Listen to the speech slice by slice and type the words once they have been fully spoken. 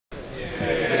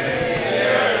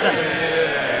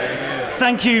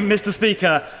Thank you, Mr.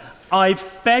 Speaker. I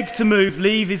beg to move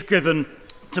leave is given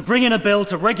to bring in a bill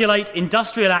to regulate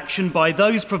industrial action by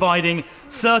those providing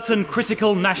certain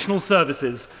critical national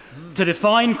services, to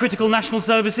define critical national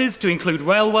services to include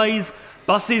railways,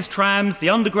 buses, trams, the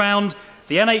underground,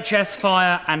 the NHS,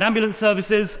 fire and ambulance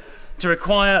services, to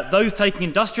require those taking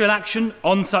industrial action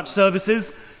on such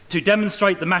services to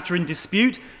demonstrate the matter in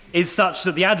dispute is such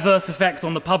that the adverse effect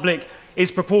on the public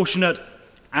is proportionate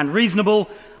and reasonable,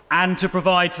 and to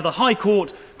provide for the High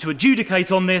Court to adjudicate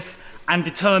on this and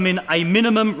determine a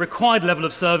minimum required level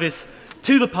of service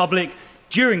to the public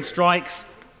during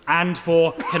strikes and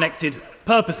for connected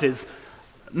purposes.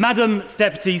 Madam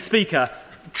Deputy Speaker,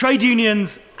 trade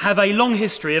unions have a long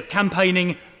history of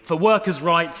campaigning for workers'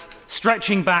 rights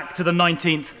stretching back to the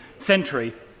 19th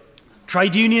century.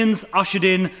 Trade unions ushered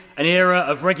in an era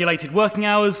of regulated working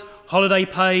hours, holiday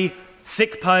pay,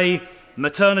 sick pay,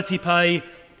 maternity pay,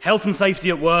 health and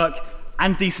safety at work,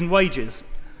 and decent wages.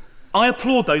 I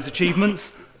applaud those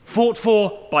achievements, fought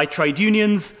for by trade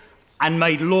unions and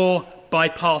made law by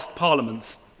past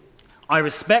parliaments. I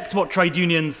respect what trade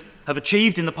unions have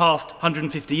achieved in the past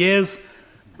 150 years,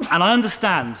 and I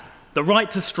understand the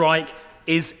right to strike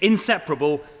is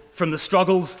inseparable from the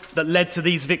struggles that led to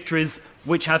these victories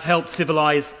which have helped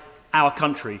civilise our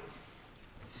country.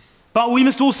 But we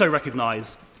must also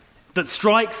recognise that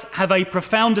strikes have a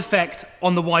profound effect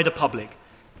on the wider public,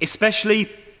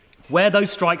 especially where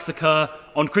those strikes occur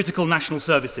on critical national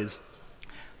services.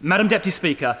 Madam Deputy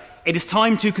Speaker, it is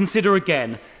time to consider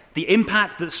again the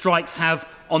impact that strikes have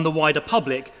on the wider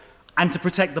public and to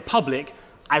protect the public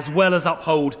as well as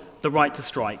uphold the right to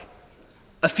strike.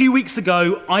 A few weeks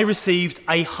ago, I received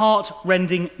a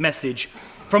heart-rending message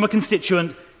from a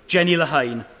constituent, Jenny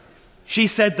Lehane. She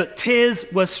said that tears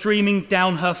were streaming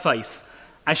down her face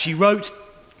as she wrote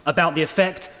about the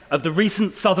effect of the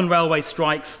recent Southern Railway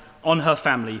strikes on her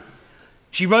family.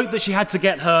 She wrote that she had to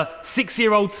get her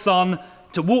 6-year-old son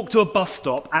to walk to a bus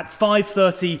stop at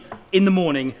 5:30 in the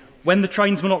morning when the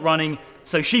trains were not running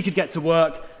so she could get to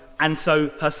work and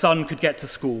so her son could get to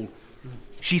school.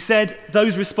 She said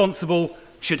those responsible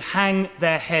should hang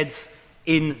their heads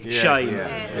in shame.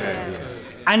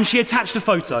 And she attached a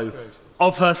photo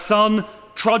of her son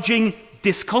trudging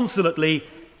disconsolately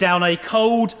down a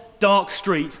cold, dark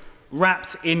street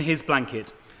wrapped in his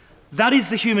blanket. That is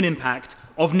the human impact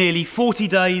of nearly 40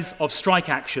 days of strike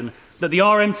action that the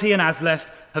RMT and ASLEF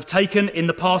have taken in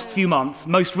the past few months,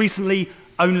 most recently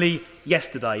only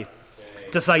yesterday,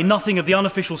 to say nothing of the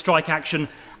unofficial strike action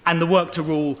and the work to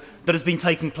rule that has been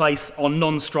taking place on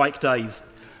non-strike days.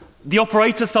 The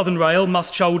operator, Southern Rail,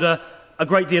 must shoulder a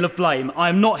great deal of blame. I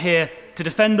am not here to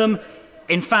defend them.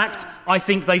 In fact, I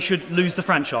think they should lose the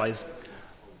franchise.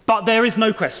 But there is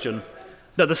no question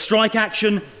that the strike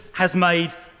action has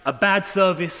made a bad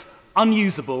service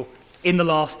unusable in the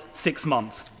last 6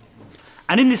 months.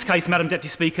 And in this case, Madam Deputy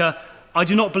Speaker, I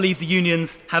do not believe the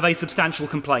unions have a substantial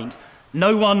complaint.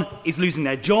 No one is losing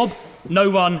their job, no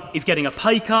one is getting a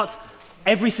pay cut.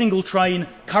 Every single train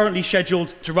currently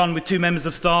scheduled to run with 2 members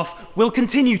of staff will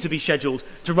continue to be scheduled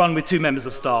to run with 2 members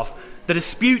of staff. The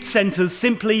dispute centres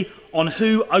simply on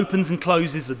who opens and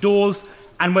closes the doors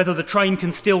and whether the train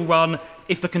can still run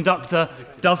if the conductor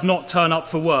does not turn up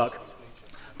for work.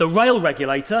 The rail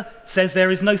regulator says there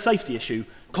is no safety issue,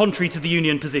 contrary to the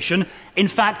union position. In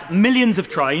fact, millions of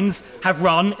trains have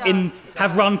run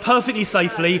perfectly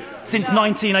safely since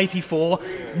 1984.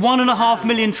 1.5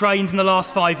 million trains in the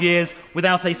last 5 years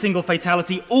without a single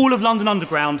fatality. All of London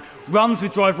Underground runs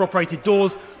with driver-operated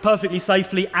doors perfectly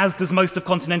safely, as does most of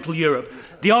continental Europe.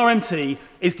 The RMT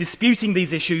is disputing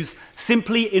these issues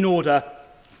simply in order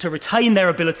to retain their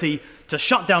ability to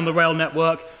shut down the rail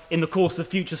network in the course of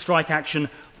future strike action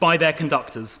by their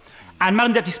conductors. And,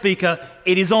 Madam Deputy Speaker,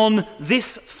 it is on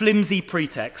this flimsy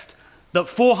pretext that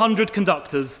 400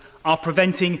 conductors are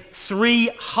preventing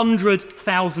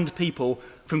 300,000 people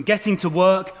from getting to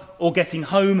work or getting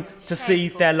home to see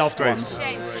their loved ones.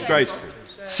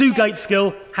 Sue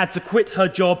Gateskill had to quit her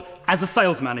job as a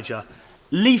sales manager.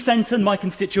 Lee Fenton, my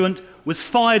constituent, was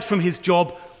fired from his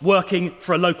job working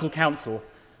for a local council.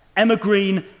 Emma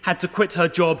Green had to quit her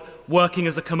job working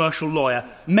as a commercial lawyer.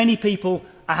 Many people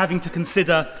are having to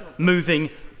consider moving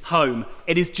home.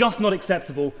 It is just not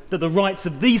acceptable that the rights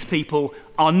of these people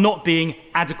are not being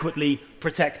adequately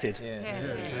protected.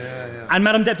 And,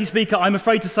 Madam Deputy Speaker, I'm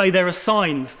afraid to say there are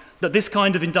signs that this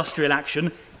kind of industrial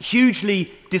action,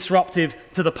 hugely disruptive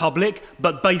to the public,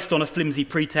 but based on a flimsy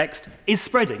pretext, is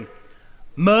spreading.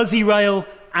 Merseyrail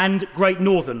and Great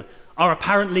Northern are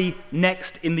apparently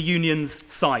next in the union's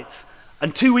sights.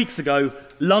 And 2 weeks ago,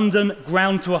 London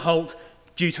ground to a halt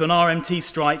due to an RMT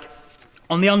strike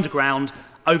on the underground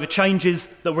over changes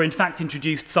that were in fact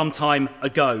introduced some time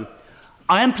ago.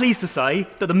 I am pleased to say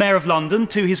that the Mayor of London,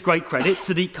 to his great credit,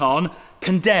 Sadiq Khan,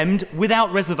 condemned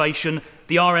without reservation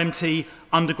the RMT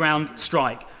underground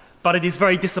strike. But it is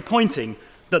very disappointing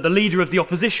that the leader of the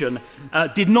opposition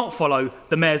did not follow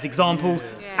the Mayor's example,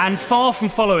 and far from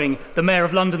following the Mayor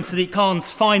of London, Sadiq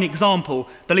Khan's fine example,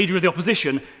 the leader of the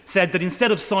opposition said that instead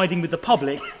of siding with the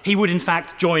public, he would in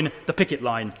fact join the picket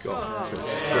line.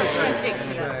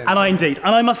 And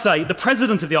I must say, the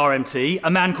president of the RMT, a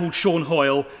man called Sean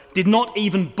Hoyle, did not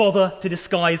even bother to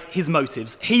disguise his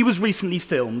motives. He was recently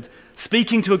filmed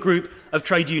speaking to a group of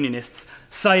trade unionists,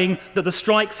 saying that the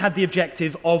strikes had the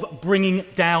objective of bringing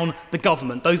down the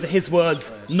government. Those are his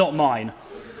words, not mine.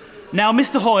 Now,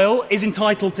 Mr. Hoyle is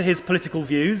entitled to his political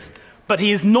views, but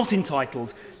he is not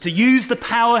entitled to use the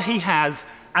power he has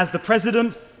as the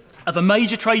president of a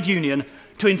major trade union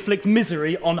to inflict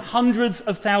misery on hundreds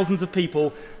of thousands of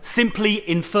people simply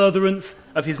in furtherance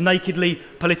of his nakedly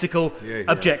political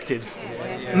objectives.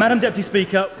 Madam Deputy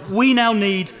Speaker, we now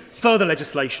need further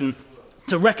legislation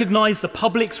to recognise the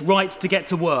public's right to get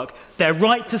to work, their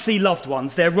right to see loved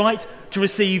ones, their right to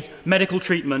receive medical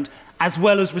treatment, as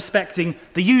well as respecting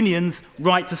the union's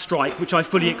right to strike, which I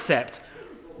fully accept.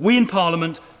 We in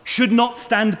Parliament should not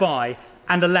stand by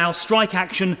and allow strike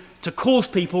action to cause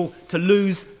people to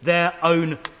lose their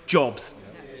own jobs.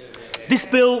 This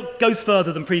bill goes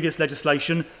further than previous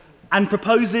legislation and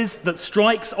proposes that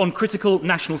strikes on critical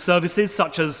national services,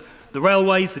 such as the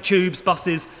railways, the tubes,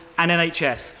 buses and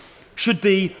NHS, should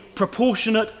be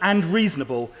proportionate and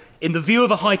reasonable in the view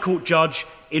of a High Court judge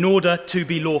in order to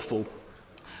be lawful.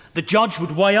 The judge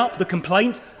would weigh up the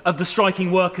complaint of the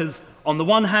striking workers on the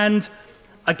one hand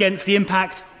against the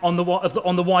impact on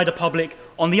the wider public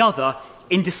on the other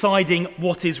in deciding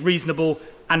what is reasonable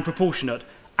and proportionate.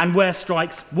 And where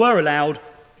strikes were allowed,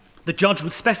 the judge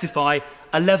would specify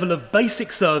a level of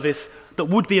basic service that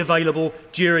would be available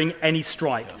during any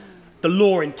strike. The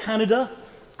law in Canada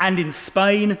and in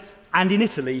Spain and in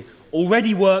Italy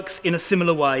already works in a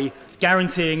similar way,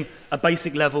 guaranteeing a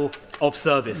basic level of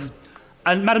service.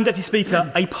 And, Madam Deputy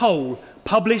Speaker, a poll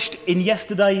published in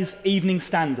yesterday's Evening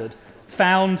Standard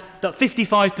found that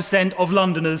 55% of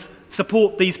Londoners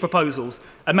support these proposals.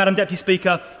 And, Madam Deputy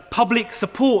Speaker, public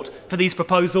support for these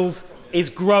proposals is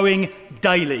growing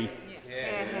daily.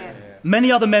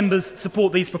 Many other members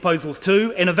support these proposals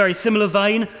too. In a very similar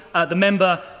vein, the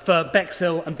member for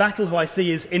Bexhill and Battle, who I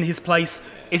see is in his place,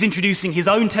 is introducing his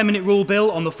own 10-minute rule bill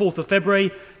on the 4th of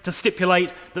February to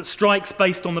stipulate that strikes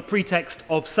based on the pretext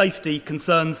of safety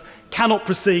concerns cannot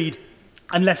proceed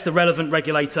unless the relevant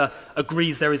regulator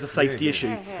agrees there is a safety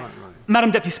issue.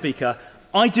 Madam Deputy Speaker,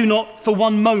 I do not for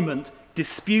one moment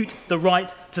dispute the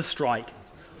right to strike,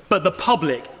 but the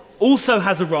public also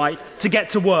has a right to get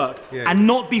to work and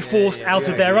not be forced out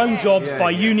of their own jobs by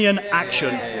union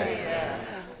action.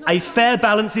 A fair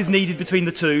balance is needed between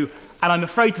the two, and I'm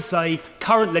afraid to say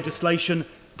current legislation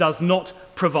does not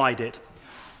provide it.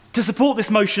 To support this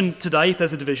motion today, if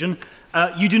there's a division,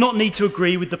 you do not need to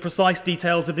agree with the precise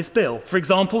details of this bill. For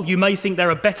example, you may think there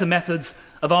are better methods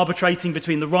of arbitrating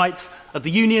between the rights of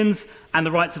the unions and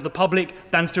the rights of the public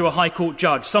than through a High Court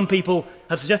judge. Some people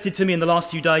have suggested to me in the last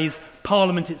few days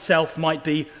Parliament itself might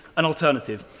be an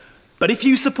alternative. But if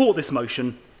you support this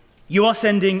motion, you are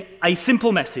sending a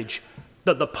simple message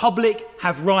that the public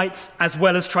have rights as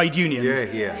well as trade unions.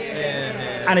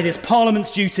 And it is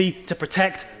Parliament's duty to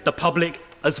protect the public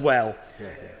as well.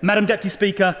 Madam Deputy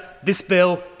Speaker, this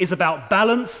bill is about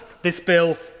balance, this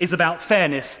bill is about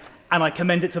fairness, and I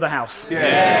commend it to the House.